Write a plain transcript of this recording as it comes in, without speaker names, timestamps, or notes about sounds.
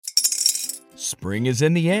Spring is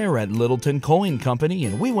in the air at Littleton Coin Company,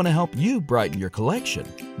 and we want to help you brighten your collection.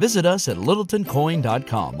 Visit us at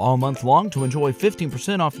littletoncoin.com all month long to enjoy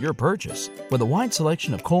 15% off your purchase. With a wide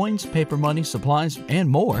selection of coins, paper money, supplies, and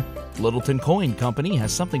more, Littleton Coin Company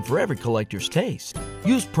has something for every collector's taste.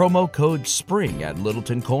 Use promo code SPRING at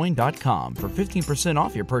littletoncoin.com for 15%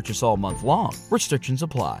 off your purchase all month long. Restrictions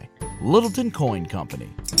apply. Littleton Coin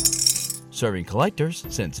Company. Serving collectors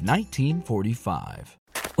since 1945.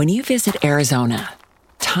 When you visit Arizona,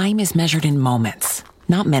 time is measured in moments,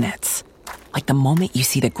 not minutes. Like the moment you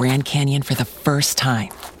see the Grand Canyon for the first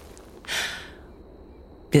time.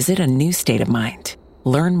 Visit a new state of mind.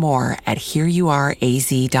 Learn more at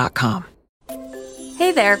hereyouareaz.com.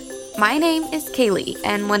 Hey there, my name is Kaylee,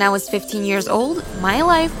 and when I was 15 years old, my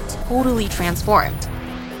life totally transformed.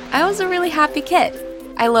 I was a really happy kid.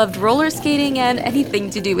 I loved roller skating and anything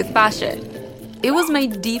to do with fashion. It was my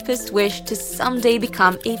deepest wish to someday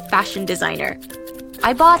become a fashion designer.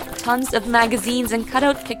 I bought tons of magazines and cut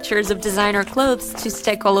out pictures of designer clothes to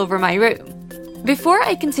stick all over my room. Before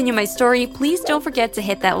I continue my story, please don't forget to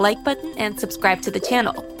hit that like button and subscribe to the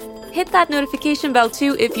channel. Hit that notification bell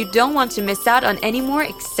too if you don't want to miss out on any more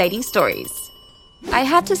exciting stories. I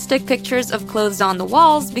had to stick pictures of clothes on the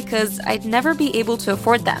walls because I'd never be able to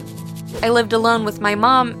afford them. I lived alone with my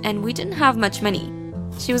mom and we didn't have much money.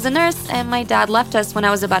 She was a nurse and my dad left us when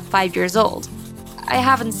I was about 5 years old. I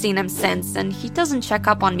haven't seen him since and he doesn't check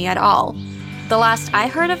up on me at all. The last I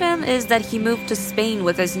heard of him is that he moved to Spain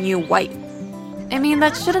with his new wife. I mean,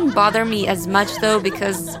 that shouldn't bother me as much though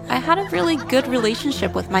because I had a really good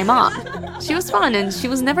relationship with my mom. She was fun and she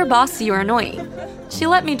was never bossy or annoying. She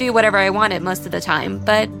let me do whatever I wanted most of the time,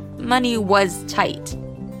 but money was tight.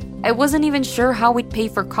 I wasn't even sure how we'd pay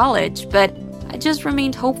for college, but I just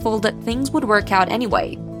remained hopeful that things would work out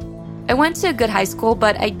anyway. I went to a good high school,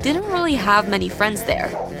 but I didn't really have many friends there.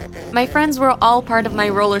 My friends were all part of my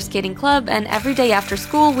roller skating club, and every day after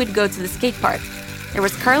school, we'd go to the skate park. There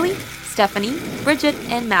was Carly, Stephanie, Bridget,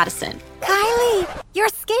 and Madison. Kylie, your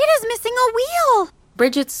skate is missing a wheel!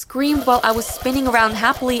 Bridget screamed while I was spinning around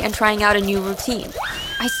happily and trying out a new routine.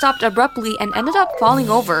 I stopped abruptly and ended up falling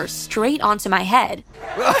over straight onto my head.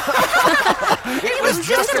 It was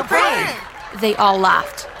just a prank! They all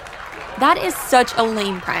laughed. That is such a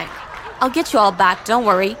lame prank. I'll get you all back, don't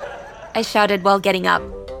worry, I shouted while getting up.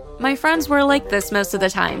 My friends were like this most of the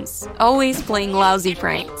times, always playing lousy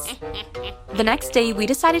pranks. The next day, we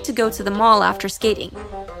decided to go to the mall after skating.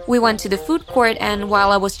 We went to the food court, and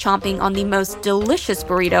while I was chomping on the most delicious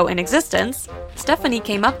burrito in existence, Stephanie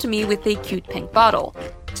came up to me with a cute pink bottle.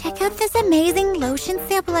 Check out this amazing lotion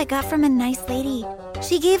sample I got from a nice lady.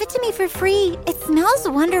 She gave it to me for free. It smells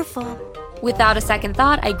wonderful. Without a second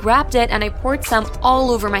thought, I grabbed it and I poured some all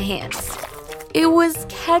over my hands. It was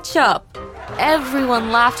ketchup.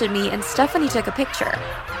 Everyone laughed at me and Stephanie took a picture.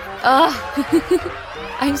 Ugh,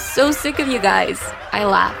 I'm so sick of you guys, I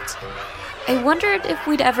laughed. I wondered if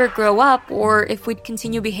we'd ever grow up or if we'd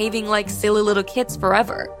continue behaving like silly little kids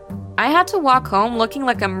forever. I had to walk home looking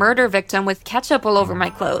like a murder victim with ketchup all over my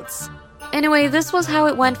clothes. Anyway, this was how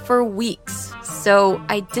it went for weeks, so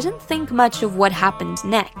I didn't think much of what happened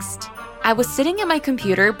next. I was sitting at my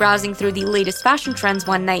computer browsing through the latest fashion trends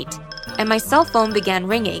one night, and my cell phone began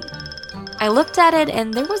ringing. I looked at it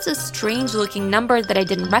and there was a strange-looking number that I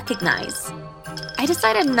didn't recognize. I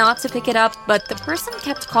decided not to pick it up, but the person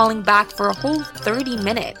kept calling back for a whole 30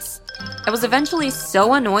 minutes. I was eventually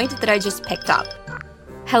so annoyed that I just picked up.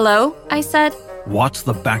 Hello, I said. What's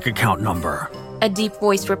the bank account number? A deep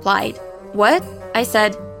voice replied. What? I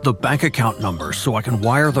said. The bank account number so I can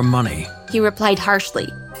wire the money. He replied harshly.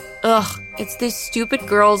 Ugh, it's these stupid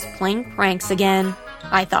girls playing pranks again,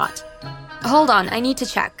 I thought. Hold on, I need to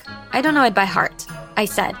check. I don't know it by heart, I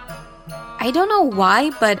said. I don't know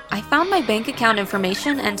why, but I found my bank account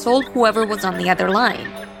information and told whoever was on the other line.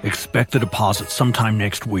 Expect the deposit sometime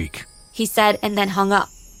next week, he said and then hung up.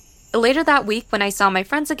 Later that week, when I saw my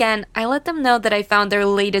friends again, I let them know that I found their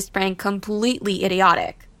latest prank completely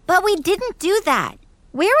idiotic. But we didn't do that.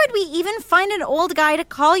 Where would we even find an old guy to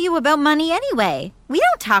call you about money anyway? We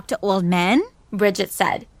don't talk to old men, Bridget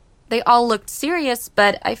said. They all looked serious,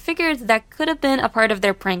 but I figured that could have been a part of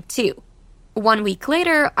their prank too. 1 week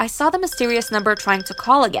later, I saw the mysterious number trying to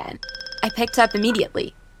call again. I picked up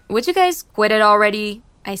immediately. Would you guys quit it already?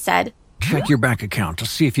 I said. Check your bank account to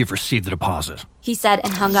see if you've received the deposit, he said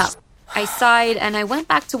and hung up. I sighed and I went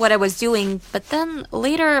back to what I was doing, but then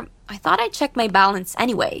later, I thought I'd check my balance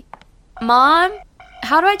anyway. Mom?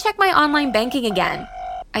 How do I check my online banking again?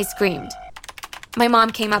 I screamed. My mom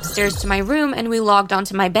came upstairs to my room and we logged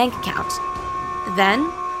onto my bank account.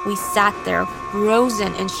 Then we sat there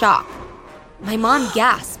frozen in shock. My mom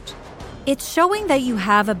gasped. It's showing that you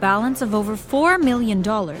have a balance of over $4 million.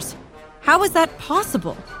 How is that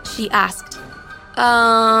possible? She asked.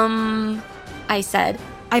 I said.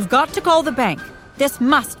 I've got to call the bank. This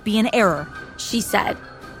must be an error. She said.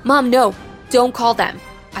 Mom, no, don't call them,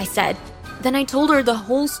 I said. Then I told her the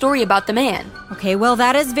whole story about the man. Okay, well,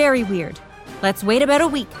 that is very weird. Let's wait about a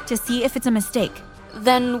week to see if it's a mistake.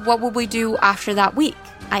 Then what will we do after that week?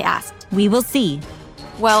 I asked. We will see.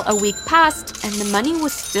 Well, a week passed and the money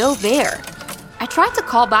was still there. I tried to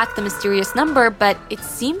call back the mysterious number, but it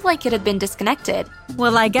seemed like it had been disconnected.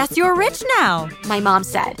 Well, I guess you're rich now, my mom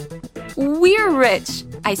said. We're rich,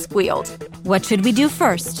 I squealed. What should we do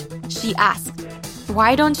first? She asked.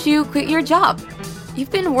 Why don't you quit your job?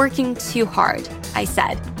 You've been working too hard, I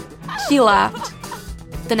said. She laughed.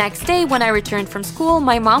 The next day, when I returned from school,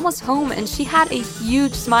 my mom was home and she had a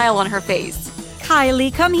huge smile on her face.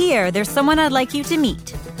 Kylie, come here. There's someone I'd like you to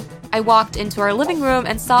meet. I walked into our living room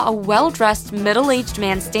and saw a well-dressed, middle-aged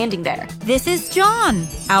man standing there. This is John,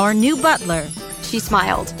 our new butler. She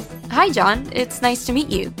smiled. Hi, John. It's nice to meet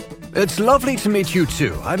you. It's lovely to meet you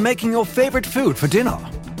too. I'm making your favorite food for dinner.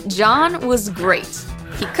 John was great.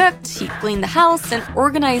 He cooked, he cleaned the house, and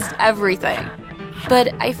organized everything.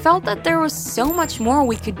 But I felt that there was so much more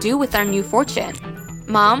we could do with our new fortune.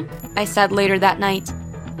 Mom, I said later that night,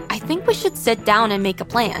 I think we should sit down and make a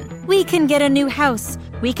plan. We can get a new house.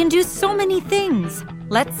 We can do so many things.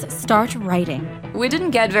 Let's start writing. We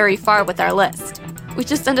didn't get very far with our list. We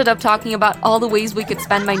just ended up talking about all the ways we could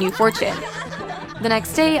spend my new fortune. The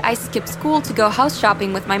next day, I skipped school to go house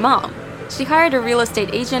shopping with my mom. She hired a real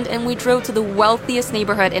estate agent and we drove to the wealthiest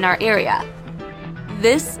neighborhood in our area.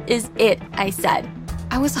 This is it, I said.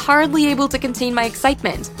 I was hardly able to contain my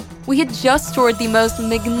excitement. We had just toured the most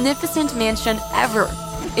magnificent mansion ever.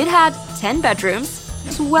 It had 10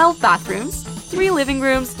 bedrooms, 12 bathrooms, 3 living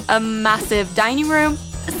rooms, a massive dining room,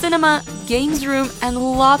 a cinema, games room, and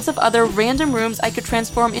lots of other random rooms I could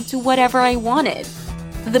transform into whatever I wanted.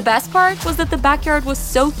 The best part was that the backyard was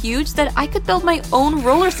so huge that I could build my own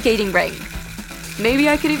roller skating rink. Maybe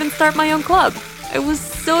I could even start my own club. I was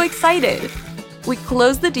so excited. We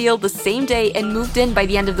closed the deal the same day and moved in by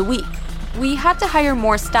the end of the week. We had to hire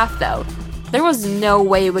more staff though. There was no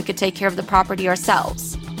way we could take care of the property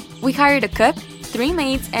ourselves. We hired a cook, 3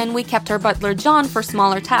 maids, and we kept our butler John for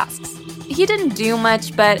smaller tasks. He didn't do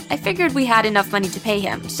much, but I figured we had enough money to pay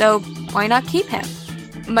him, so why not keep him?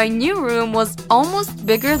 My new room was almost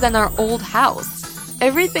bigger than our old house.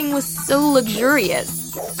 Everything was so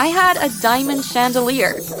luxurious. I had a diamond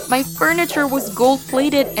chandelier, my furniture was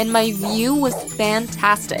gold-plated, and my view was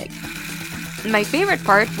fantastic. My favorite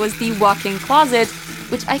part was the walk-in closet,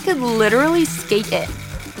 which I could literally skate in.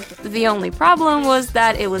 The only problem was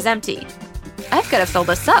that it was empty. I've got to fill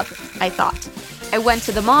this up, I thought. I went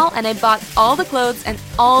to the mall and I bought all the clothes and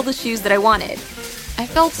all the shoes that I wanted. I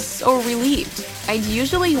felt so relieved. I'd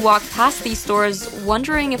usually walk past these stores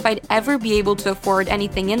wondering if I'd ever be able to afford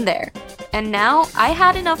anything in there. And now I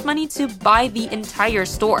had enough money to buy the entire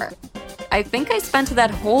store. I think I spent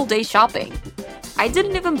that whole day shopping. I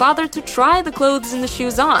didn't even bother to try the clothes and the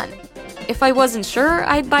shoes on. If I wasn't sure,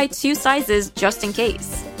 I'd buy 2 sizes just in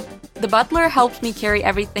case. The butler helped me carry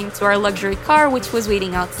everything to our luxury car, which was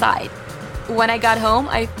waiting outside. When I got home,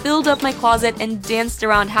 I filled up my closet and danced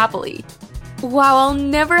around happily. Wow, I'll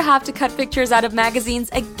never have to cut pictures out of magazines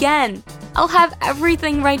again. I'll have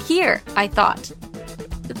everything right here, I thought.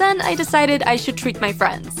 Then I decided I should treat my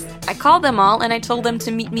friends. I called them all and I told them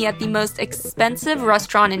to meet me at the most expensive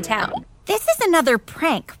restaurant in town. This is another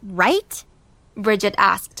prank, right? Bridget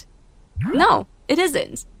asked. No, it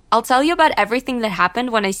isn't. I'll tell you about everything that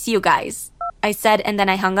happened when I see you guys, I said, and then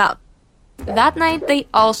I hung up. That night, they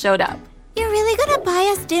all showed up. You're really gonna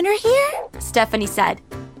buy us dinner here? Stephanie said.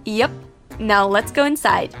 Yep. Now let's go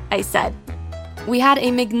inside, I said. We had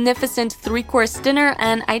a magnificent 3-course dinner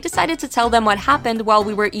and I decided to tell them what happened while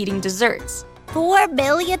we were eating desserts. $4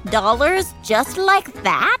 billion just like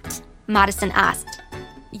that? Madison asked.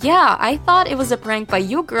 Yeah, I thought it was a prank by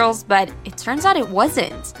you girls, but it turns out it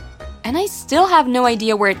wasn't. And I still have no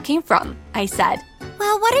idea where it came from, I said.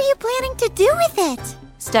 Well, what are you planning to do with it?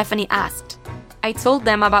 Stephanie asked. I told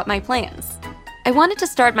them about my plans. I wanted to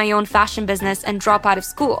start my own fashion business and drop out of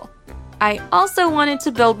school. I also wanted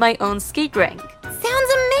to build my own skate rink.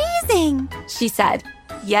 Sounds amazing, she said.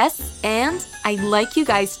 Yes, and I'd like you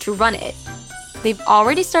guys to run it. They've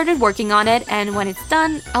already started working on it, and when it's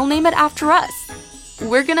done, I'll name it after us.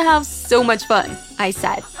 We're gonna have so much fun, I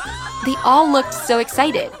said. They all looked so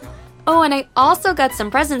excited. Oh, and I also got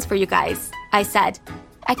some presents for you guys, I said.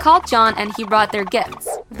 I called John and he brought their gifts,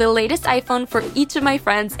 the latest iPhone for each of my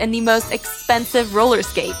friends and the most expensive roller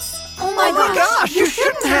skates. Oh my gosh, you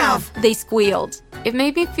shouldn't have! They squealed. It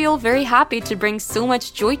made me feel very happy to bring so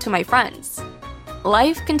much joy to my friends.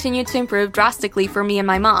 Life continued to improve drastically for me and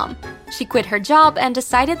my mom. She quit her job and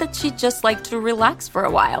decided that she'd just like to relax for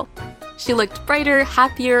a while. She looked brighter,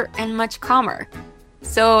 happier, and much calmer.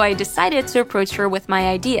 So I decided to approach her with my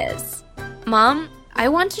ideas. Mom, I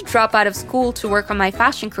want to drop out of school to work on my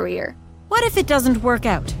fashion career. What if it doesn't work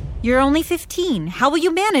out? You're only 15. How will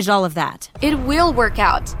you manage all of that? It will work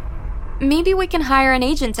out. Maybe we can hire an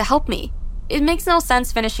agent to help me. It makes no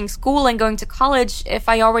sense finishing school and going to college if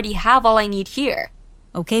I already have all I need here.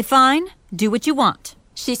 Okay, fine. Do what you want,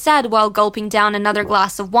 She said while gulping down another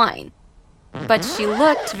glass of wine. But she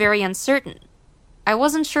looked very uncertain. I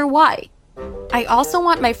wasn't sure why. I also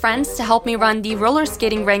want my friends to help me run the roller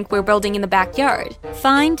skating rink we're building in the backyard.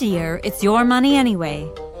 Fine, dear. It's your money anyway.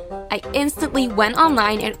 I instantly went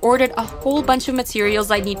online and ordered a whole bunch of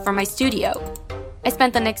materials I need for my studio. I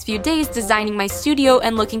spent the next few days designing my studio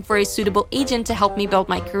and looking for a suitable agent to help me build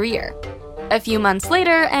my career. A few months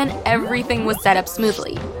later, and everything was set up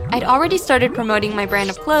smoothly. I'd already started promoting my brand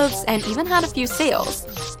of clothes and even had a few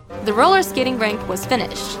sales. The roller skating rink was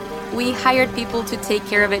finished. We hired people to take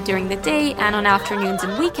care of it during the day, and on afternoons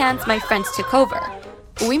and weekends, my friends took over.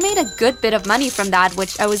 We made a good bit of money from that,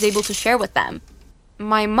 which I was able to share with them.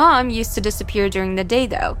 My mom used to disappear during the day,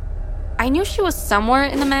 though. I knew she was somewhere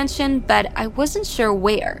in the mansion, but I wasn't sure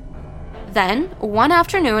where. Then, one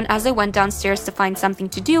afternoon, as I went downstairs to find something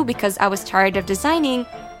to do because I was tired of designing,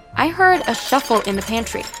 I heard a shuffle in the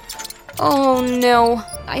pantry. Oh no,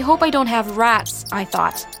 I hope I don't have rats, I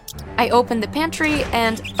thought. I opened the pantry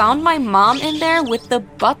and found my mom in there with the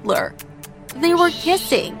butler. They were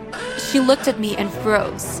kissing. She looked at me and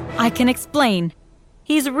froze. I can explain.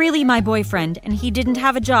 He's really my boyfriend, and he didn't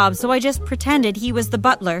have a job, so I just pretended he was the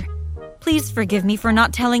butler. Please forgive me for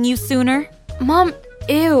not telling you sooner. Mom,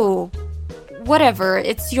 ew. Whatever,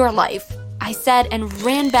 it's your life, I said and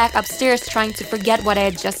ran back upstairs trying to forget what I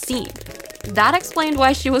had just seen. That explained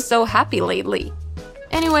why she was so happy lately.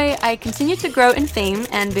 Anyway, I continued to grow in fame,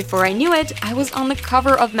 and before I knew it, I was on the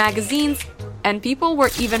cover of magazines, and people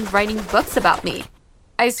were even writing books about me.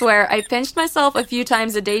 I swear, I pinched myself a few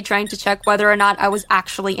times a day trying to check whether or not I was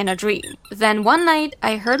actually in a dream. Then one night,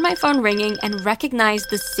 I heard my phone ringing and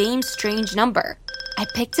recognized the same strange number. I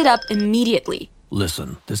picked it up immediately.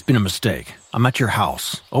 Listen, there's been a mistake. I'm at your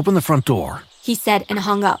house. Open the front door. He said and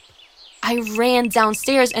hung up. I ran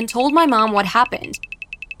downstairs and told my mom what happened.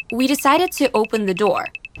 We decided to open the door.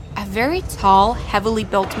 A very tall, heavily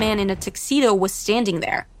built man in a tuxedo was standing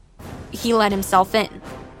there. He let himself in.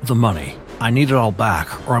 The money. I need it all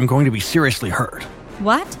back, or I'm going to be seriously hurt.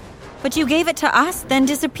 What? But you gave it to us, then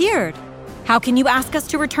disappeared. How can you ask us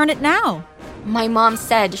to return it now? My mom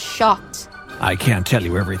said, shocked. I can't tell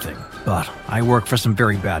you everything, but I work for some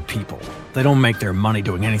very bad people. They don't make their money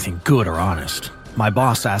doing anything good or honest. My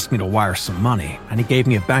boss asked me to wire some money, and he gave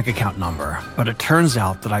me a bank account number, but it turns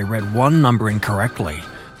out that I read one number incorrectly.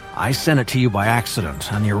 I sent it to you by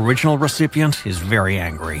accident, and the original recipient is very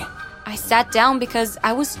angry. I sat down because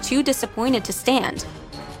I was too disappointed to stand.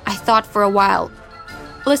 I thought for a while.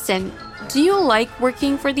 Listen, do you like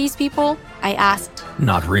working for these people? I asked.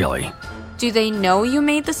 Not really. Do they know you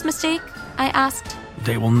made this mistake? I asked.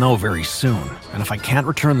 They will know very soon, and if I can't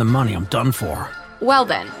return the money, I'm done for. Well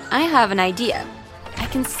then, I have an idea. I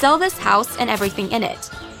can sell this house and everything in it.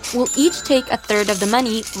 We'll each take a third of the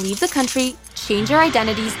money, leave the country, change our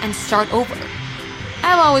identities, and start over.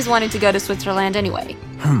 I've always wanted to go to Switzerland anyway.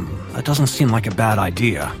 That doesn't seem like a bad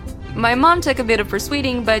idea. My mom took a bit of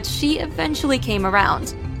persuading, but she eventually came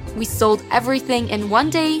around. We sold everything, and one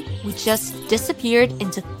day, we just disappeared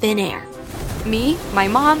into thin air. Me, my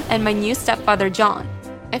mom, and my new stepfather, John.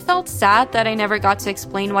 I felt sad that I never got to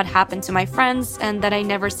explain what happened to my friends and that I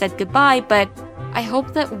never said goodbye, but I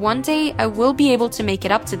hope that one day I will be able to make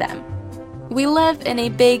it up to them. We live in a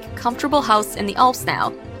big, comfortable house in the Alps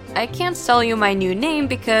now. I can't tell you my new name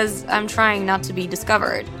because I'm trying not to be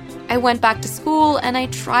discovered. I went back to school and I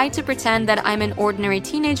tried to pretend that I'm an ordinary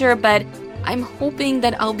teenager, but I'm hoping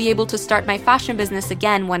that I'll be able to start my fashion business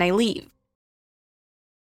again when I leave.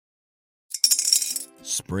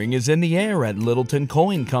 Spring is in the air at Littleton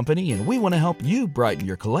Coin Company, and we want to help you brighten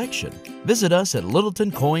your collection. Visit us at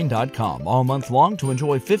littletoncoin.com all month long to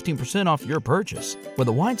enjoy 15% off your purchase. With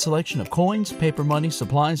a wide selection of coins, paper money,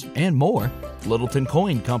 supplies, and more, Littleton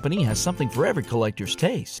Coin Company has something for every collector's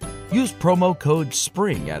taste. Use promo code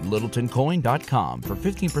SPRING at littletoncoin.com for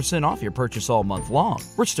 15% off your purchase all month long.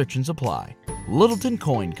 Restrictions apply. Littleton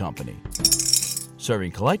Coin Company.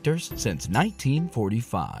 serving collectors since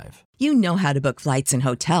 1945. You know how to book flights and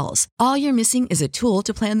hotels. All you're missing is a tool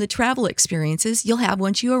to plan the travel experiences you'll have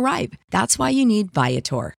once you arrive. That's why you need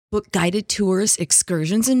Viator. Book guided tours,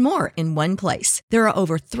 excursions, and more in one place. There are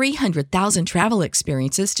over 300,000 travel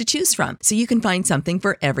experiences to choose from, so you can find something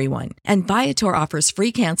for everyone. And Viator offers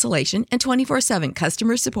free cancellation and 24/7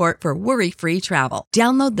 customer support for worry-free travel.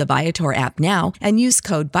 Download the Viator app now and use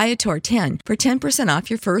code Viator10 for 10% off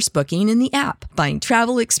your first booking in the app. Find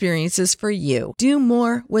travel experiences for you. Do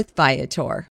more with Viator.